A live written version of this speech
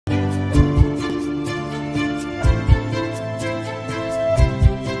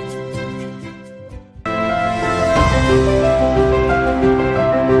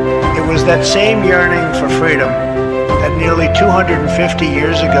that same yearning for freedom that nearly 250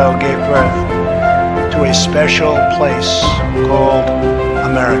 years ago gave birth to a special place called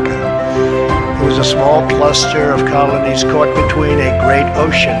America. It was a small cluster of colonies caught between a great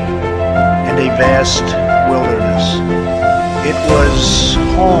ocean and a vast wilderness. It was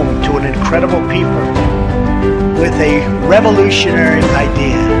home to an incredible people with a revolutionary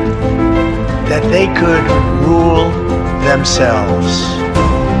idea that they could rule themselves,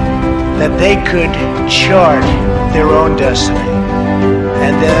 that they could chart their own destiny,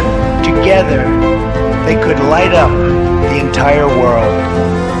 and then together they could light up the entire world.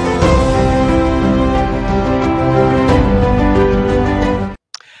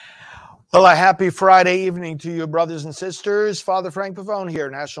 Well, a happy Friday evening to you, brothers and sisters. Father Frank Pavone here,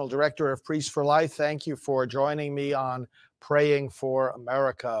 National Director of Priests for Life. Thank you for joining me on Praying for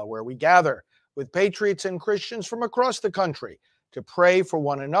America, where we gather with patriots and Christians from across the country to pray for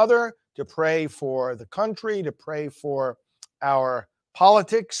one another, to pray for the country, to pray for our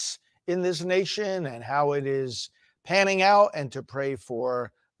politics in this nation and how it is panning out, and to pray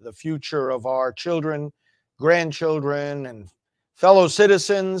for the future of our children, grandchildren, and fellow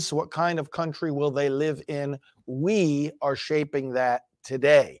citizens. What kind of country will they live in? We are shaping that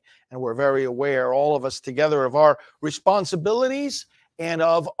today. And we're very aware, all of us together, of our responsibilities and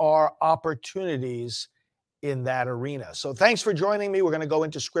of our opportunities in that arena. So thanks for joining me. We're going to go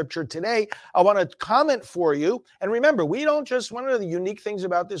into scripture today. I want to comment for you. And remember, we don't just, one of the unique things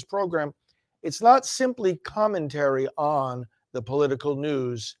about this program, it's not simply commentary on the political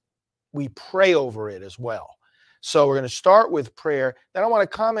news. We pray over it as well. So we're going to start with prayer. Then I want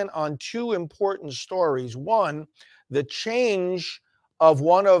to comment on two important stories. One, the change of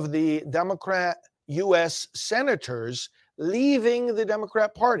one of the Democrat U.S. senators leaving the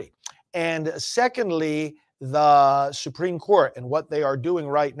Democrat Party. And secondly, the Supreme Court and what they are doing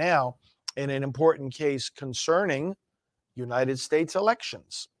right now in an important case concerning United States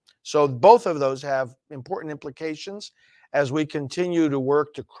elections. So both of those have important implications as we continue to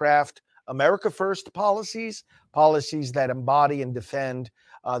work to craft America First policies that embody and defend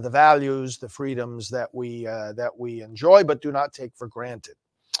the values, the freedoms that we enjoy but do not take for granted.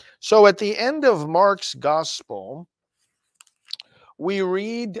 So at the end of Mark's Gospel, we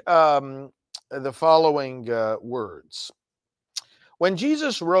read the following words. When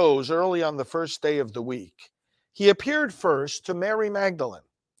Jesus rose early on the first day of the week, he appeared first to Mary Magdalene,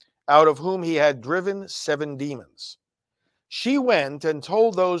 out of whom he had driven 7 demons. She went and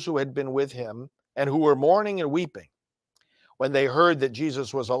told those who had been with him and who were mourning and weeping. When they heard that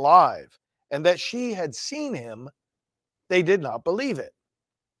Jesus was alive and that she had seen him, they did not believe it.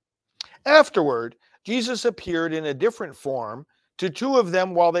 Afterward, Jesus appeared in a different form to 2 of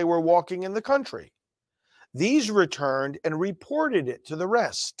them while they were walking in the country. These returned and reported it to the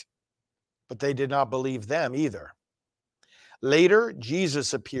rest, but they did not believe them either. Later,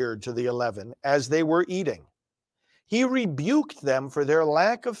 Jesus appeared to the 11 as they were eating. He rebuked them for their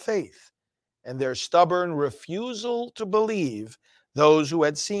lack of faith and their stubborn refusal to believe those who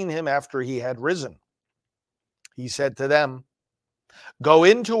had seen him after he had risen. He said to them, "Go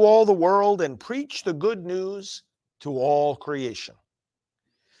into all the world and preach the good news to all creation.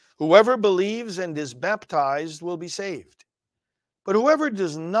 Whoever believes and is baptized will be saved, but whoever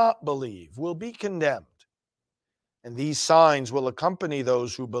does not believe will be condemned. And these signs will accompany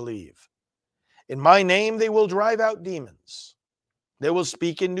those who believe. In my name they will drive out demons. They will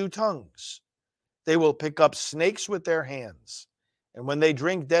speak in new tongues. They will pick up snakes with their hands. And when they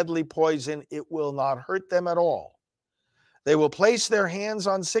drink deadly poison, it will not hurt them at all. They will place their hands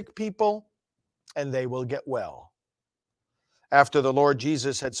on sick people, and they will get well." After the Lord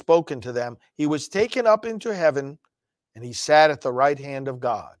Jesus had spoken to them, he was taken up into heaven, and he sat at the right hand of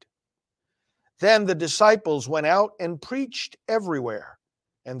God. Then the disciples went out and preached everywhere,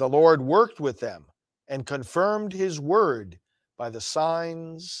 and the Lord worked with them and confirmed his word by the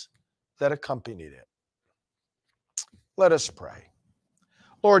signs that accompanied it. Let us pray.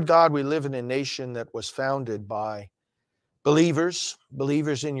 Lord God, we live in a nation that was founded by believers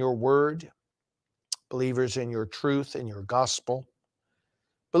in your word, believers in your truth and your gospel,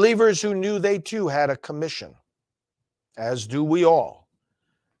 believers who knew they too had a commission, as do we all,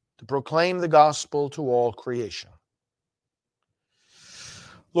 to proclaim the gospel to all creation.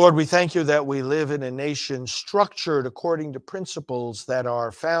 Lord, we thank you that we live in a nation structured according to principles that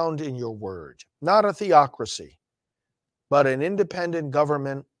are found in your word, not a theocracy, but an independent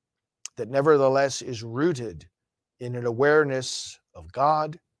government that nevertheless is rooted in an awareness of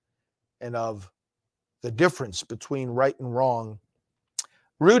God and of the difference between right and wrong,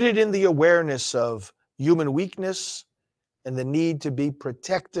 rooted in the awareness of human weakness and the need to be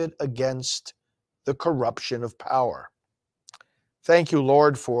protected against the corruption of power. Thank you,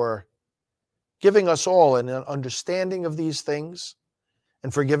 Lord, for giving us all an understanding of these things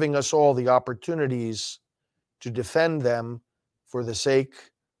and for giving us all the opportunities to defend them for the sake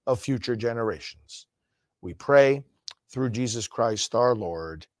of future generations. We pray through Jesus Christ our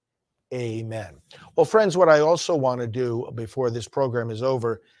Lord. Amen. Well, friends, what I also want to do before this program is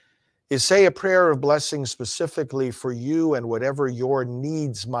over is say a prayer of blessing specifically for you and whatever your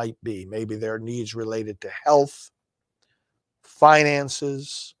needs might be. Maybe there are needs related to health,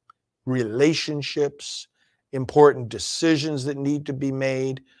 finances, relationships, important decisions that need to be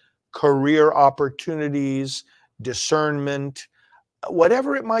made, career opportunities, discernment,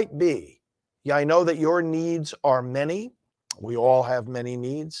 whatever it might be. Yeah, I know that your needs are many. We all have many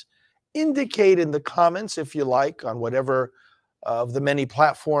needs. Indicate in the comments, if you like, on whatever of the many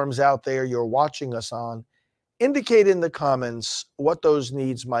platforms out there you're watching us on. Indicate in the comments what those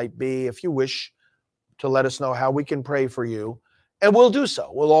needs might be if you wish to let us know how we can pray for you. And we'll do so.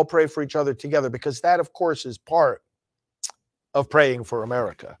 We'll all pray for each other together, because that, of course, is part of praying for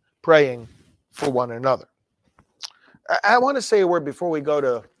America, praying for one another. I want to say a word before we go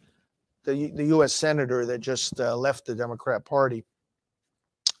to the U.S. Senator that just left the Democrat Party.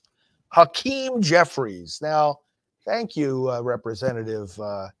 Hakeem Jeffries. Now, thank you, Representative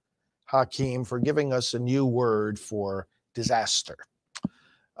Hakeem, for giving us a new word for disaster.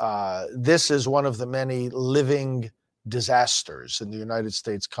 This is one of the many living disasters in the United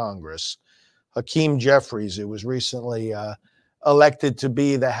States Congress. Hakeem Jeffries, who was recently elected to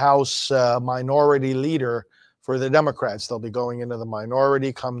be the House minority leader for the Democrats. They'll be going into the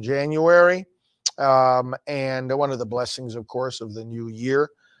minority come January. And one of the blessings, of course, of the new year.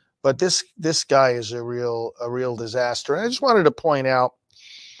 But this guy is a real disaster. And I just wanted to point out,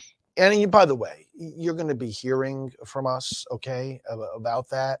 and by the way, you're going to be hearing from us, okay, about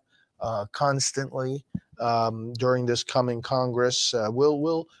that constantly during this coming Congress.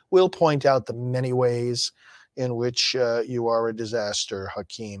 We'll point out the many ways in which you are a disaster,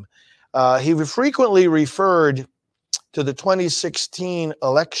 Hakeem. He frequently referred to the 2016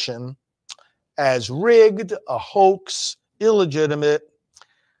 election as rigged, a hoax, illegitimate.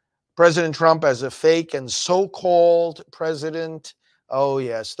 President Trump as a fake and so-called president. Oh,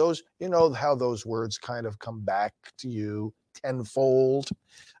 yes, those, you know how those words kind of come back to you tenfold.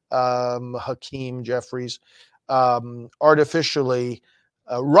 Hakeem Jeffries. Artificially,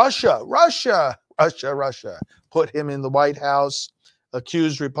 Russia put him in the White House,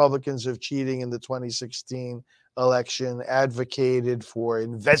 accused Republicans of cheating in the 2016 election, advocated for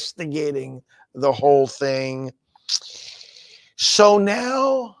investigating the whole thing. So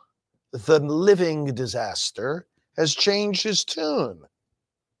now the living disaster has changed his tune.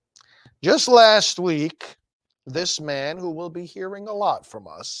 Just last week, this man, who will be hearing a lot from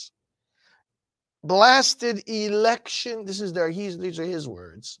us, blasted election. These are his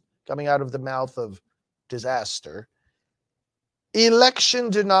words coming out of the mouth of disaster. Election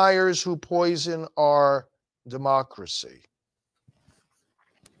deniers who poison our democracy.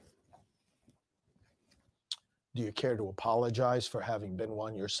 Do you care to apologize for having been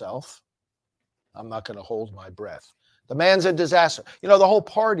one yourself? I'm not going to hold my breath. The man's a disaster. You know, the whole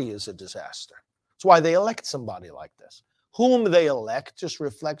party is a disaster. That's why they elect somebody like this. Whom they elect just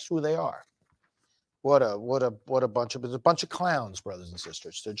reflects who they are. What a bunch of clowns, brothers and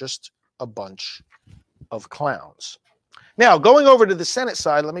sisters. They're just a bunch of clowns. Now, going over to the Senate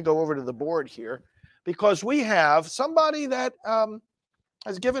side, let me go over to the board here, because we have somebody that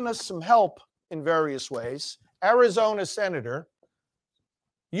has given us some help in various ways. Arizona Senator,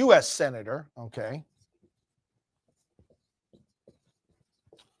 U.S. Senator, okay,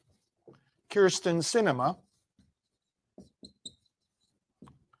 Kirsten Sinema.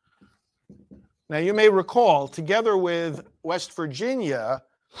 Now, you may recall, together with West Virginia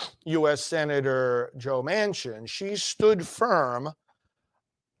U.S. Senator Joe Manchin, she stood firm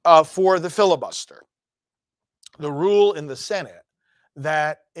for the filibuster, the rule in the Senate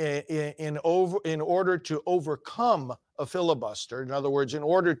that in order to overcome a filibuster, in other words, in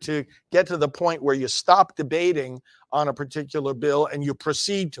order to get to the point where you stop debating on a particular bill and you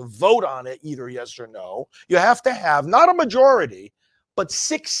proceed to vote on it, either yes or no, you have to have not a majority, but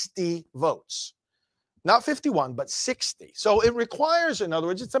 60 votes. Not 51, but 60. So it requires, in other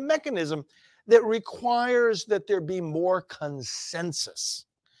words, it's a mechanism that requires that there be more consensus.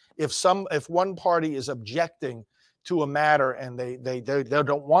 If one party is objecting to a matter and they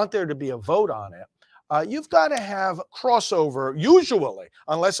don't want there to be a vote on it, you've got to have crossover, usually,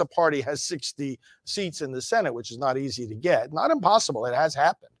 unless a party has 60 seats in the Senate, which is not easy to get. Not impossible. It has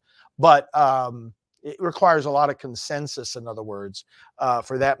happened. But It requires a lot of consensus, in other words,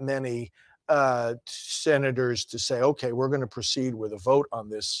 for that many senators to say, okay, we're going to proceed with a vote on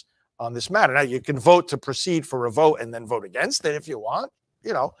this matter. Now, you can vote to proceed for a vote and then vote against it if you want.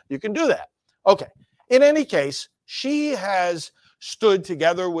 You can do that. Okay. In any case, she has stood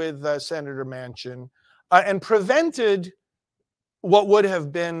together with Senator Manchin and prevented what would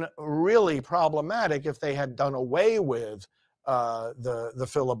have been really problematic if they had done away with the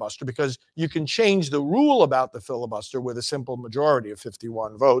filibuster, because you can change the rule about the filibuster with a simple majority of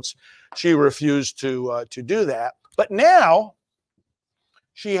 51 votes. She refused to do that. But now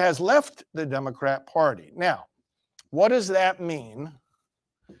she has left the Democrat Party. Now, what does that mean?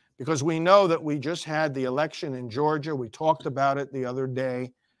 Because we know that we just had the election in Georgia. We talked about it the other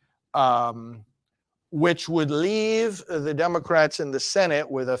day, which would leave the Democrats in the Senate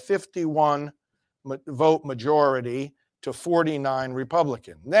with a 51 vote majority to 49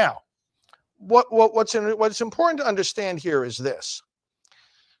 Republican. Now, what's important to understand here is this.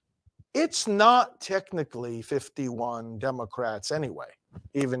 It's not technically 51 Democrats anyway,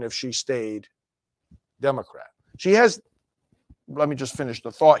 even if she stayed Democrat. She has, let me just finish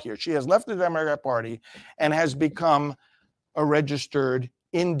the thought here. She has left the Democrat Party and has become a registered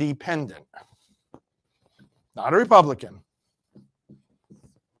independent. Not a Republican,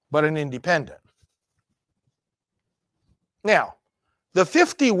 but an independent. Now, the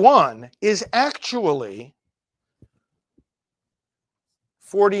 51 is actually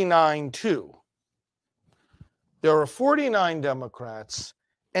 49-2. There are 49 Democrats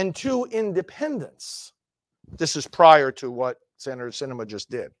and 2 independents. This is prior to what Senator Sinema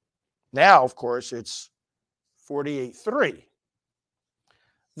just did. Now, of course, it's 48-3.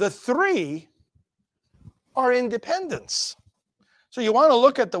 The 3 are independents. So you want to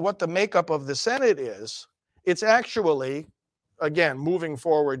look at what the makeup of the Senate is. It's actually, again, moving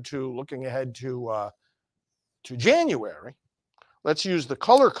forward to looking ahead to January. Let's use the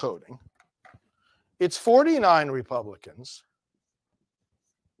color coding. It's 49 Republicans.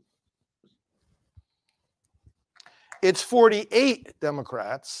 It's 48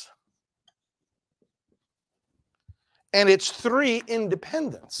 Democrats. And it's 3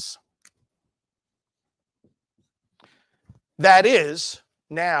 independents. That is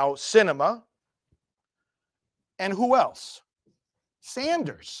now Sinema. And who else?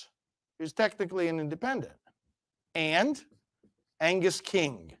 Sanders is technically an independent. And Angus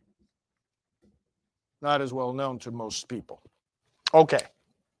King. Not as well known to most people. Okay.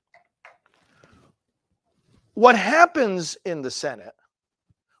 What happens in the Senate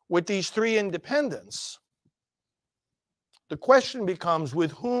with these 3 independents, the question becomes,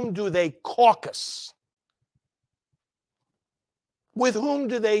 with whom do they caucus? With whom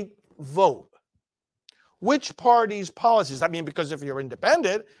do they vote? Which party's policies? I mean, because if you're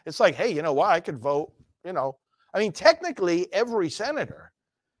independent, it's like, hey, you know what? I could vote, I mean, technically, every senator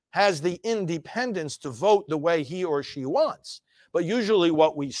has the independence to vote the way he or she wants. But usually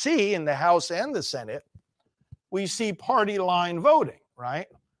what we see in the House and the Senate, we see party line voting, right?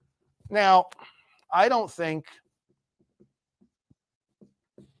 Now, I don't think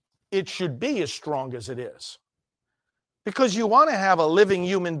it should be as strong as it is. Because you want to have a living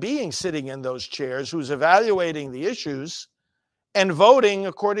human being sitting in those chairs who's evaluating the issues and voting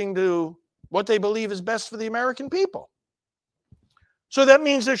according to what they believe is best for the American people. So that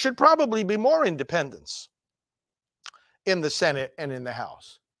means there should probably be more independence in the Senate and in the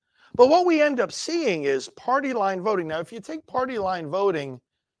House. But what we end up seeing is party line voting. Now, if you take party line voting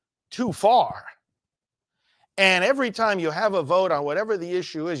too far, and every time you have a vote on whatever the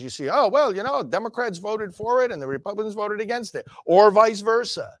issue is, you see, oh, well, Democrats voted for it and the Republicans voted against it, or vice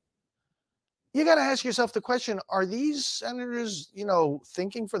versa. You got to ask yourself the question, are these senators,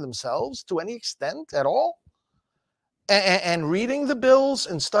 thinking for themselves to any extent at all? And reading the bills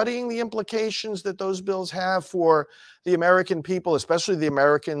and studying the implications that those bills have for the American people, especially the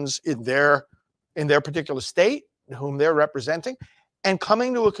Americans in their particular state, whom they're representing, and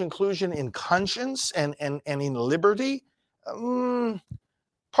coming to a conclusion in conscience and in liberty.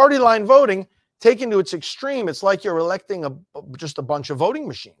 Party line voting, taken to its extreme, it's like you're electing just a bunch of voting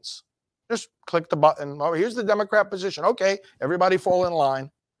machines. Just click the button. Oh, here's the Democrat position. Okay, everybody fall in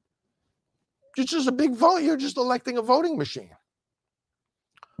line. It's just a big vote. You're just electing a voting machine.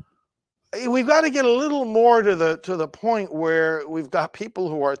 We've got to get a little more to the point where we've got people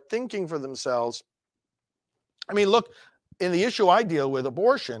who are thinking for themselves. I mean, look, in the issue I deal with,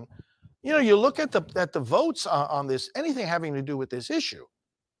 abortion, you look at the votes on this, anything having to do with this issue,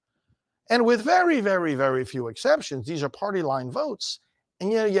 and with very, very, very few exceptions, these are party line votes.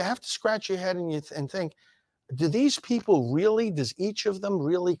 And you have to scratch your head and think, do these people really, does each of them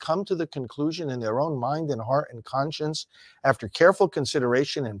really come to the conclusion in their own mind and heart and conscience, after careful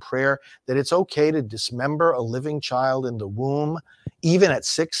consideration and prayer, that it's okay to dismember a living child in the womb, even at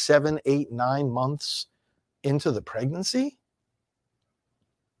 6, 7, 8, 9 months into the pregnancy?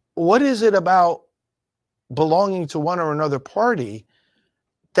 What is it about belonging to one or another party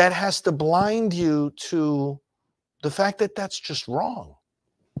that has to blind you to the fact that that's just wrong?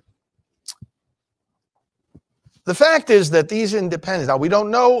 The fact is that these independents, now we don't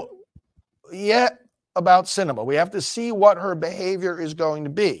know yet about Sinema. We have to see what her behavior is going to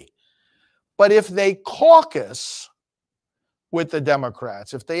be. But if they caucus with the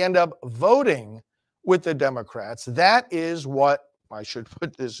Democrats, if they end up voting with the Democrats, that is what, I should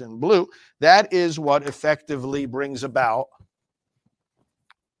put this in blue, that is what effectively brings about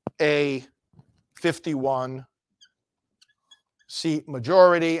a 51 seat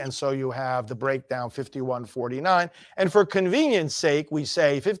majority, and so you have the breakdown 51-49. And for convenience sake, we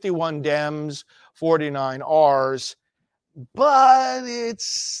say 51 Dems, 49 Rs, but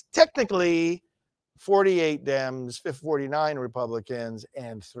it's technically 48 Dems, 49 Republicans,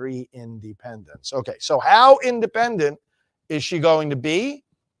 and 3 independents. Okay, so how independent is she going to be?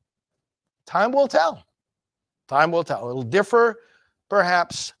 Time will tell. Time will tell. It'll differ,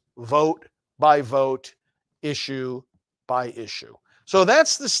 perhaps, vote by vote, issue by issue. So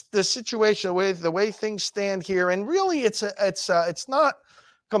that's the situation, the way things stand here. And really, it's not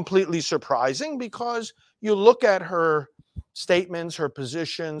completely surprising, because you look at her statements, her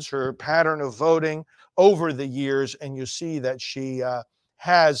positions, her pattern of voting over the years, and you see that she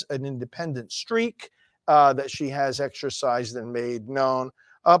has an independent streak that she has exercised and made known,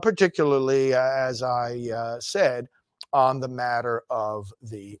 particularly, as I said, on the matter of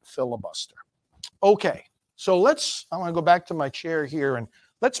the filibuster. Okay. So I want to go back to my chair here, and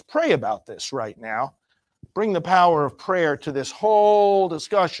let's pray about this right now. Bring the power of prayer to this whole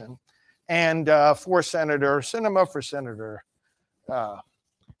discussion. And for Senator Sinema, for Senator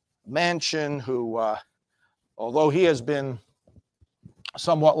Manchin, who, although he has been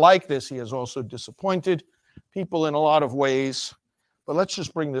somewhat like this, he has also disappointed people in a lot of ways. But let's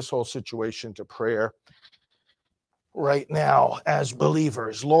just bring this whole situation to prayer right now as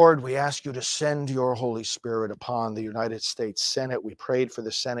believers. Lord, we ask you to send your Holy Spirit upon the United States Senate. We prayed for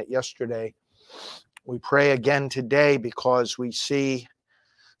the Senate yesterday. We pray again today, because we see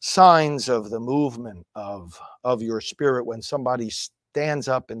signs of the movement of your Spirit when somebody stands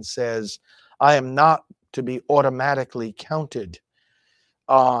up and says, I am not to be automatically counted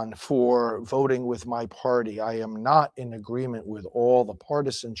on for voting with my party. I am not in agreement with all the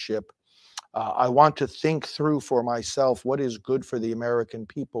partisanship. I want to think through for myself what is good for the American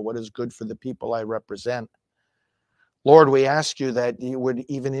people, what is good for the people I represent. Lord, we ask you that you would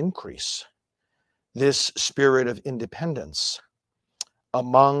even increase this spirit of independence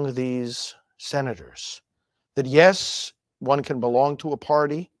among these senators. That yes, one can belong to a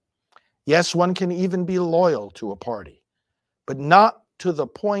party. Yes, one can even be loyal to a party, but not to the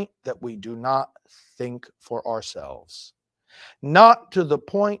point that we do not think for ourselves. Not to the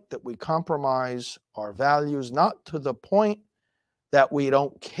point that we compromise our values, not to the point that we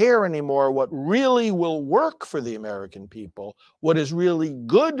don't care anymore what really will work for the American people, what is really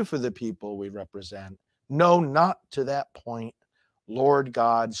good for the people we represent. No, not to that point. Lord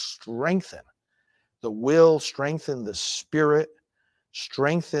God, strengthen the will, strengthen the spirit,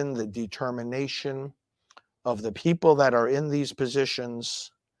 strengthen the determination of the people that are in these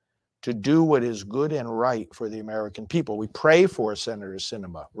positions to do what is good and right for the American people. We pray for Senator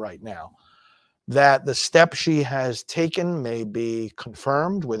Sinema right now, that the step she has taken may be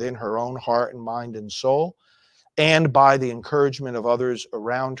confirmed within her own heart and mind and soul, and by the encouragement of others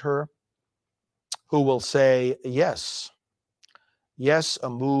around her who will say, yes, a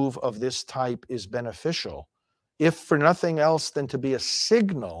move of this type is beneficial, if for nothing else than to be a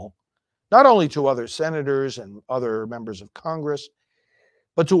signal, not only to other senators and other members of Congress,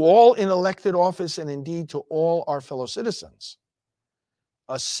 but to all in elected office, and indeed to all our fellow citizens,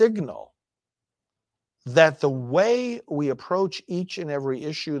 a signal that the way we approach each and every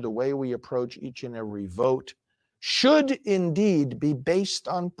issue, the way we approach each and every vote, should indeed be based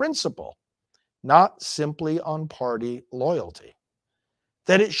on principle, not simply on party loyalty.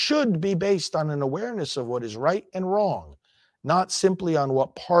 That it should be based on an awareness of what is right and wrong, not simply on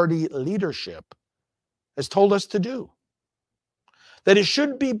what party leadership has told us to do. That it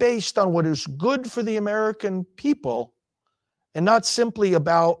should be based on what is good for the American people, and not simply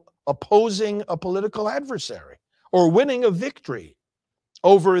about opposing a political adversary or winning a victory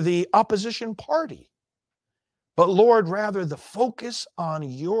over the opposition party. But Lord, rather the focus on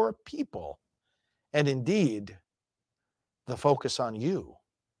your people and indeed the focus on you.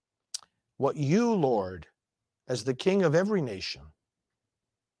 What you, Lord, as the King of every nation,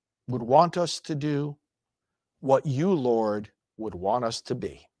 would want us to do, what you, Lord, would want us to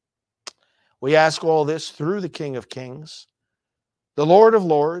be. We ask all this through the King of Kings, the Lord of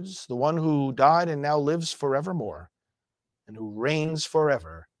Lords, the one who died and now lives forevermore, and who reigns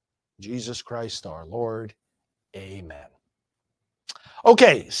forever, Jesus Christ our Lord. Amen.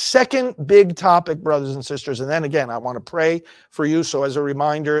 Okay, second big topic, brothers and sisters, and then again, I want to pray for you. So as a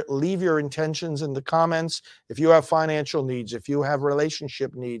reminder, leave your intentions in the comments. If you have financial needs, if you have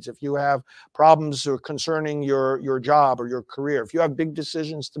relationship needs, if you have problems or concerning your job or your career, if you have big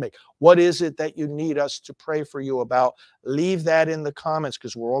decisions to make, what is it that you need us to pray for you about? Leave that in the comments,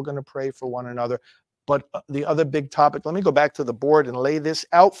 because we're all going to pray for one another. But the other big topic, let me go back to the board and lay this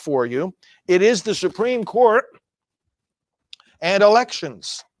out for you. It is the Supreme Court and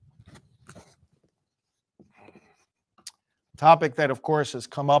elections. Topic that, of course, has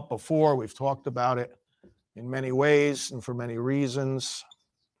come up before. We've talked about it in many ways and for many reasons.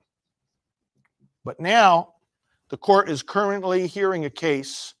 But now, the court is currently hearing a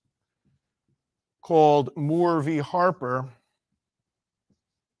case called Moore v. Harper.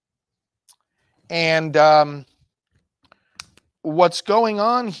 And what's going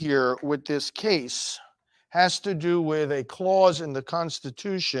on here with this case has to do with a clause in the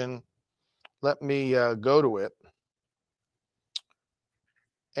Constitution. Let me go to it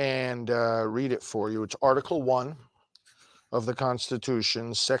and read it for you. It's Article 1 of the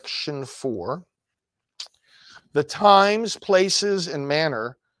Constitution, Section 4. The times, places, and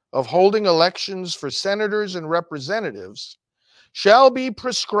manner of holding elections for senators and representatives shall be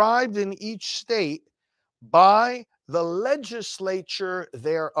prescribed in each state by the legislature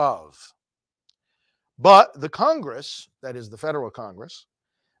thereof. But the Congress, that is the federal Congress,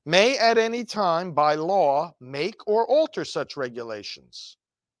 may at any time by law make or alter such regulations.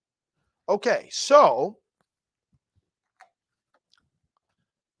 Okay, so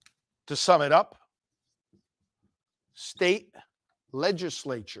to sum it up, state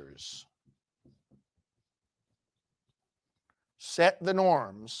legislatures set the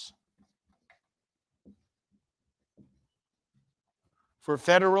norms for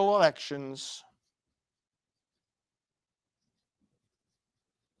federal elections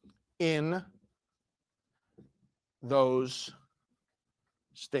in those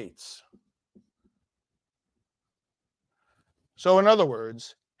states. So in other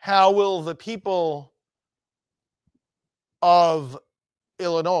words, how will the people of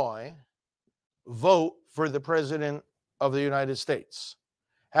Illinois vote for the President of the United States?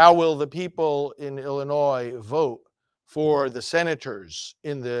 How will the people in Illinois vote for the senators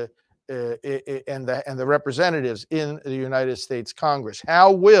in the and the representatives in the United States Congress? How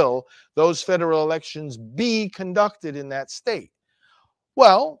will those federal elections be conducted in that state?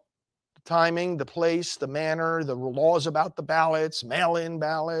 Well, the timing, the place, the manner, the laws about the ballots, mail-in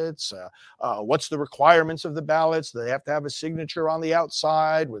ballots, what's the requirements of the ballots? Do they have to have a signature on the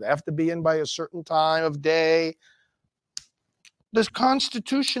outside? Would they have to be in by a certain time of day? The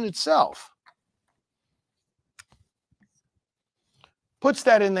Constitution itself puts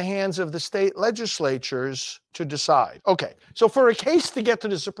that in the hands of the state legislatures to decide. Okay, so for a case to get to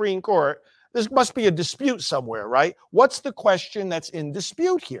the Supreme Court, there must be a dispute somewhere, right? What's the question that's in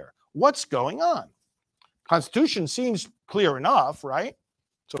dispute here? What's going on? Constitution seems clear enough, right?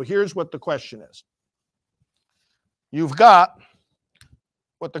 So here's what the question is. You've got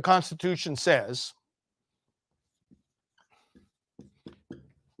what the Constitution says.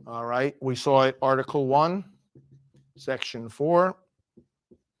 All right, we saw it, Article 1, Section 4.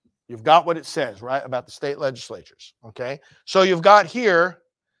 You've got what it says, right, about the state legislatures, okay? So you've got here,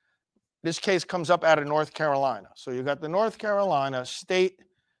 this case comes up out of North Carolina. So you've got the North Carolina state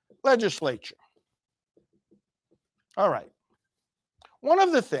legislature. All right. One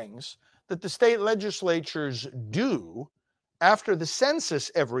of the things that the state legislatures do after the census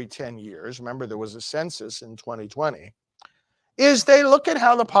every 10 years, remember there was a census in 2020, is they look at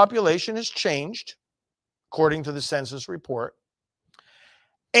how the population has changed, according to the census report.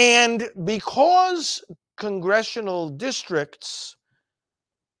 And because congressional districts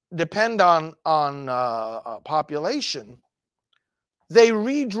depend on population, they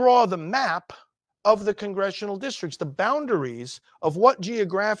redraw the map of the congressional districts, the boundaries of what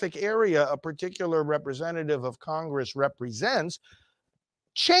geographic area a particular representative of Congress represents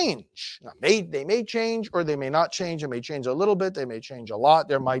change. Now, they may change or they may not change. They may change a little bit. They may change a lot.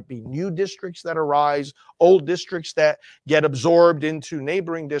 There might be new districts that arise, old districts that get absorbed into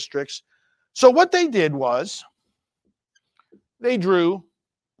neighboring districts. So what they did was they drew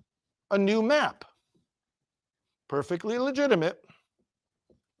a new map. perfectly legitimate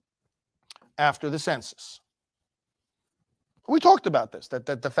after the census. We talked about this, that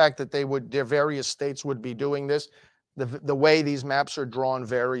the fact that their various states would be doing this, the way these maps are drawn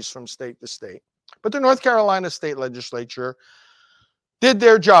varies from state to state. But the North Carolina state legislature did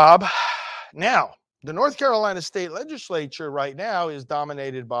their job. Now, the North Carolina state legislature right now is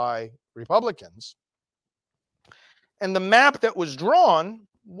dominated by Republicans. And the map that was drawn,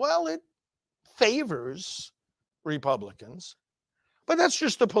 well, it favors Republicans. But that's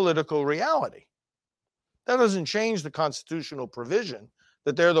just a political reality. That doesn't change the constitutional provision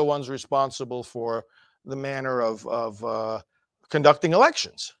that they're the ones responsible for the manner of conducting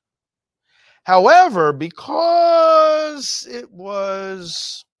elections. However, because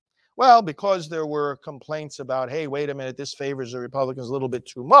there were complaints about, hey, wait a minute, this favors the Republicans a little bit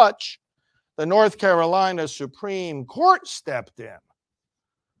too much, the North Carolina Supreme Court stepped in.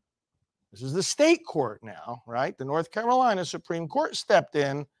 This is the state court now, right? The North Carolina Supreme Court stepped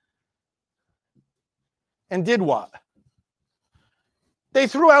in and did what? They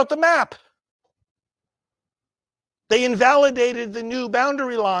threw out the map. They invalidated the new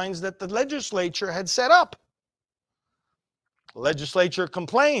boundary lines that the legislature had set up. The legislature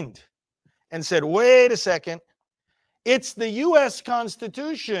complained and said, wait a second, it's the U.S.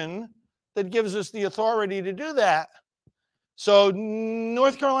 Constitution that gives us the authority to do that. So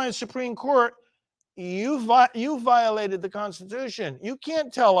North Carolina Supreme Court, you violated the Constitution. You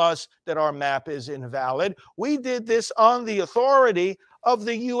can't tell us that our map is invalid. We did this on the authority of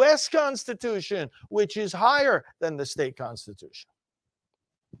the U.S. Constitution, which is higher than the state constitution.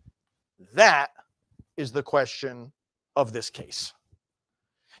 That is the question of this case.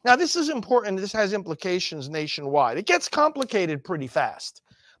 Now, this is important. This has implications nationwide. It gets complicated pretty fast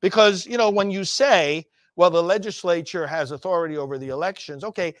because, when you say, well, the legislature has authority over the elections,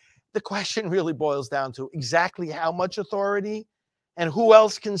 okay, the question really boils down to exactly how much authority and who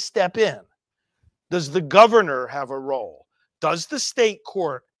else can step in. Does the governor have a role? Does the state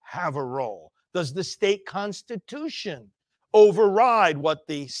court have a role? Does the state constitution override what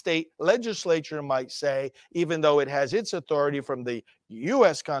the state legislature might say, even though it has its authority from the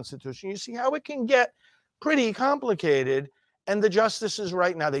U.S. Constitution? You see how it can get pretty complicated. And the justices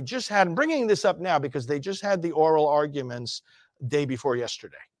right now, I'm bringing this up now because they just had the oral arguments day before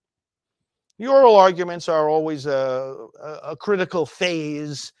yesterday. The oral arguments are always a critical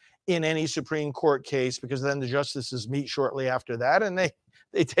phase in any Supreme Court case because then the justices meet shortly after that and they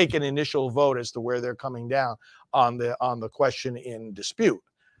take an initial vote as to where they're coming down on the question in dispute.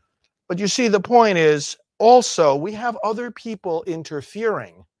 But you see, the point is also we have other people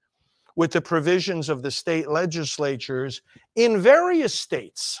interfering with the provisions of the state legislatures in various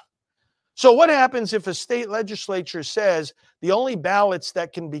states. So what happens if a state legislature says the only ballots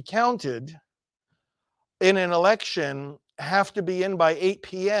that can be counted in an election have to be in by 8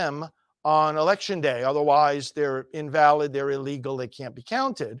 p.m. on election day? Otherwise, they're invalid, they're illegal, they can't be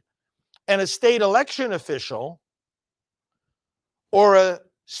counted. And a state election official or a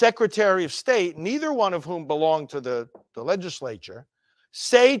secretary of state, neither one of whom belong to the legislature,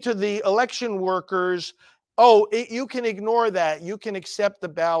 say to the election workers, you can ignore that. You can accept the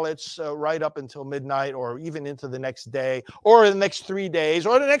ballots right up until midnight or even into the next day or the next 3 days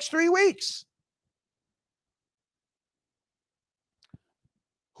or the next 3 weeks.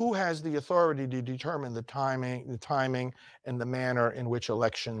 Who has the authority to determine the timing and the manner in which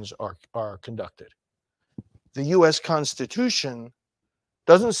elections are conducted? The U.S. Constitution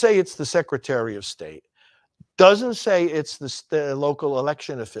doesn't say it's the Secretary of State, doesn't say it's the local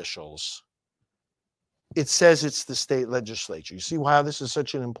election officials. It says it's the state legislature. You see why this is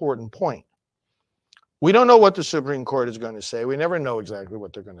such an important point. We don't know what the Supreme Court is going to say. We never know exactly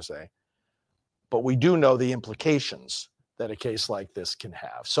what they're going to say. But we do know the implications that a case like this can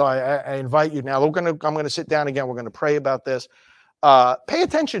have. So I invite you now. I'm going to sit down again. We're going to pray about this. Pay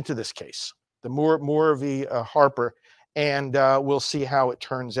attention to this case, the Moore v. Harper, and we'll see how it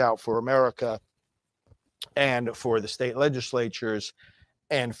turns out for America and for the state legislatures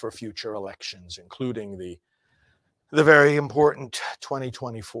and for future elections, including the very important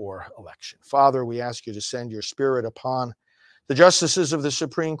 2024 election. Father, we ask you to send your Spirit upon the justices of the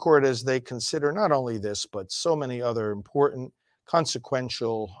Supreme Court as they consider not only this, but so many other important,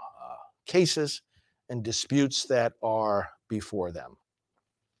 consequential cases and disputes that are before them.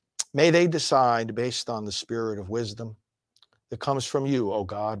 May they decide based on the spirit of wisdom that comes from you, O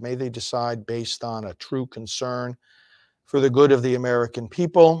God. May they decide based on a true concern for the good of the American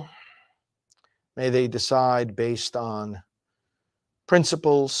people. May they decide based on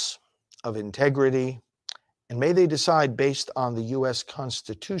principles of integrity. And may they decide based on the U.S.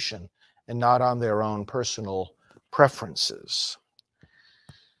 Constitution and not on their own personal preferences.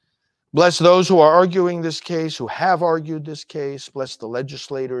 Bless those who are arguing this case, who have argued this case. Bless the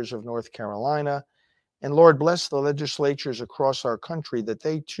legislators of North Carolina. And Lord, bless the legislatures across our country that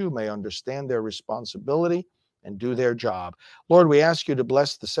they too may understand their responsibility and do their job. Lord, we ask you to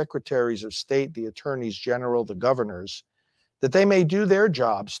bless the secretaries of state, the attorneys general, the governors, that they may do their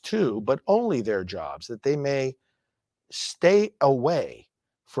jobs too, but only their jobs, that they may stay away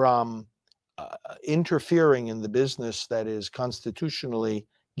from interfering in the business that is constitutionally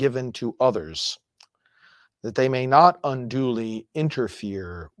given to others, that they may not unduly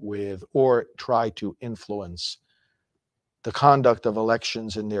interfere with or try to influence the conduct of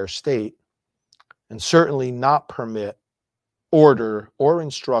elections in their state, and certainly not permit, order, or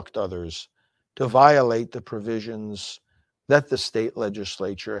instruct others to violate the provisions that the state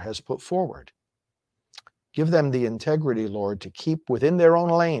legislature has put forward. Give them the integrity, Lord, to keep within their own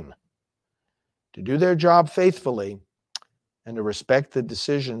lane, to do their job faithfully, and to respect the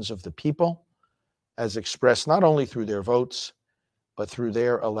decisions of the people as expressed not only through their votes, but through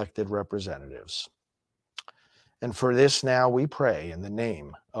their elected representatives. And for this now we pray in the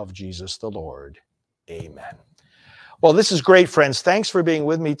name of Jesus the Lord. Amen. Well, this is great, friends. Thanks for being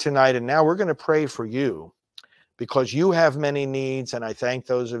with me tonight. And now we're going to pray for you because you have many needs. And I thank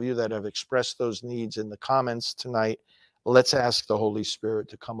those of you that have expressed those needs in the comments tonight. Let's ask the Holy Spirit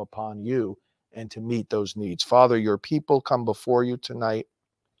to come upon you and to meet those needs. Father, your people come before you tonight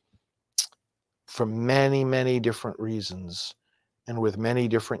for many, many different reasons and with many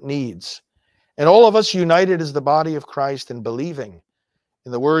different needs. And all of us united as the body of Christ and believing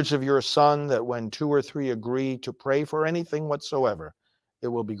in the words of your Son that when 2 or 3 agree to pray for anything whatsoever, it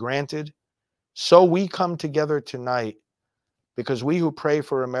will be granted. So we come together tonight because we who pray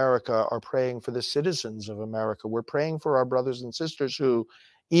for America are praying for the citizens of America. We're praying for our brothers and sisters who,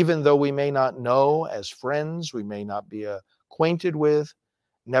 even though we may not know as friends, we may not be acquainted with,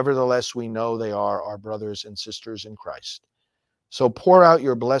 nevertheless, we know they are our brothers and sisters in Christ. So pour out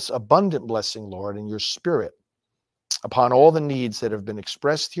your abundant blessing, Lord, and your Spirit upon all the needs that have been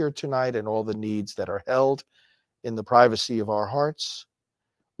expressed here tonight and all the needs that are held in the privacy of our hearts.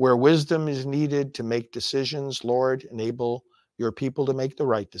 Where wisdom is needed to make decisions, Lord, enable your people to make the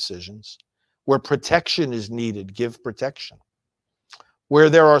right decisions. Where protection is needed, give protection. Where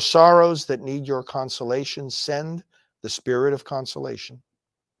there are sorrows that need your consolation, send the spirit of consolation.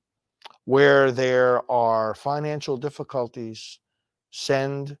 Where there are financial difficulties,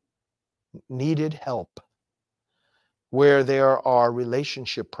 send needed help. Where there are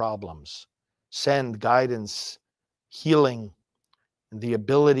relationship problems, send guidance, healing, and the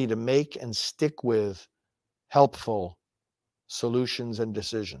ability to make and stick with helpful solutions and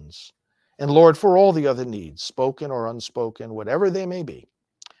decisions. And Lord, for all the other needs, spoken or unspoken, whatever they may be,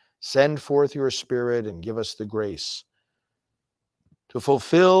 send forth your Spirit and give us the grace to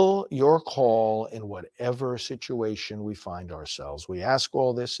fulfill your call in whatever situation we find ourselves. We ask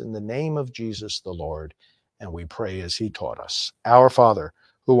all this in the name of Jesus the Lord, and we pray as he taught us. Our Father,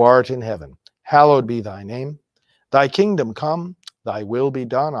 who art in heaven, hallowed be thy name. Thy kingdom come, thy will be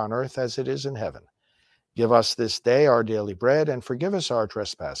done on earth as it is in heaven. Give us this day our daily bread, and forgive us our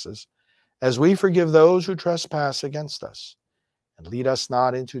trespasses, as we forgive those who trespass against us. And lead us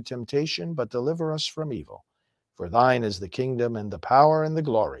not into temptation, but deliver us from evil. For thine is the kingdom and the power and the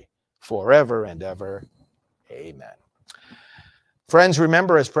glory, forever and ever. Amen. Friends,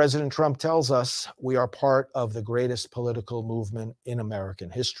 remember, as President Trump tells us, we are part of the greatest political movement in American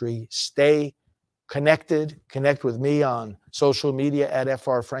history. Stay connected. Connect with me on social media at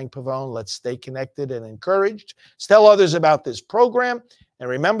Father Frank Pavone. Let's stay connected and encouraged. Tell others about this program. And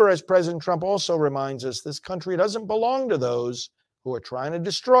remember, as President Trump also reminds us, this country doesn't belong to those who are trying to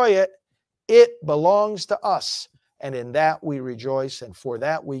destroy it. It belongs to us. And in that we rejoice, and for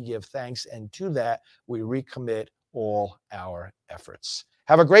that we give thanks, and to that we recommit all our efforts.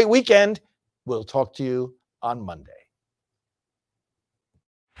 Have a great weekend. We'll talk to you on Monday.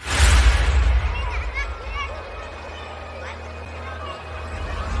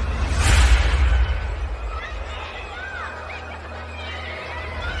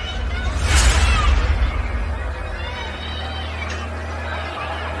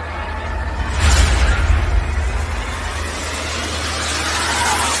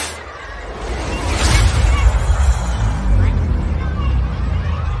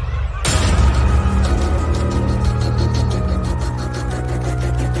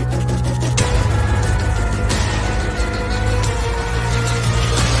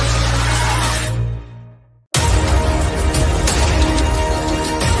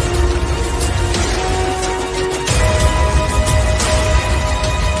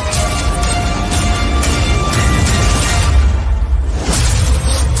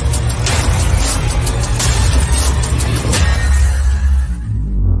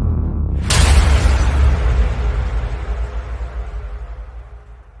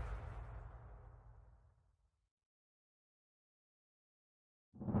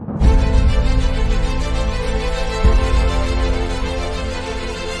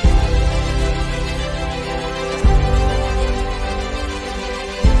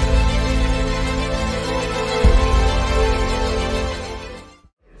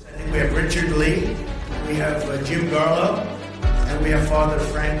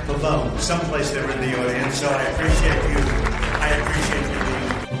 so I appreciate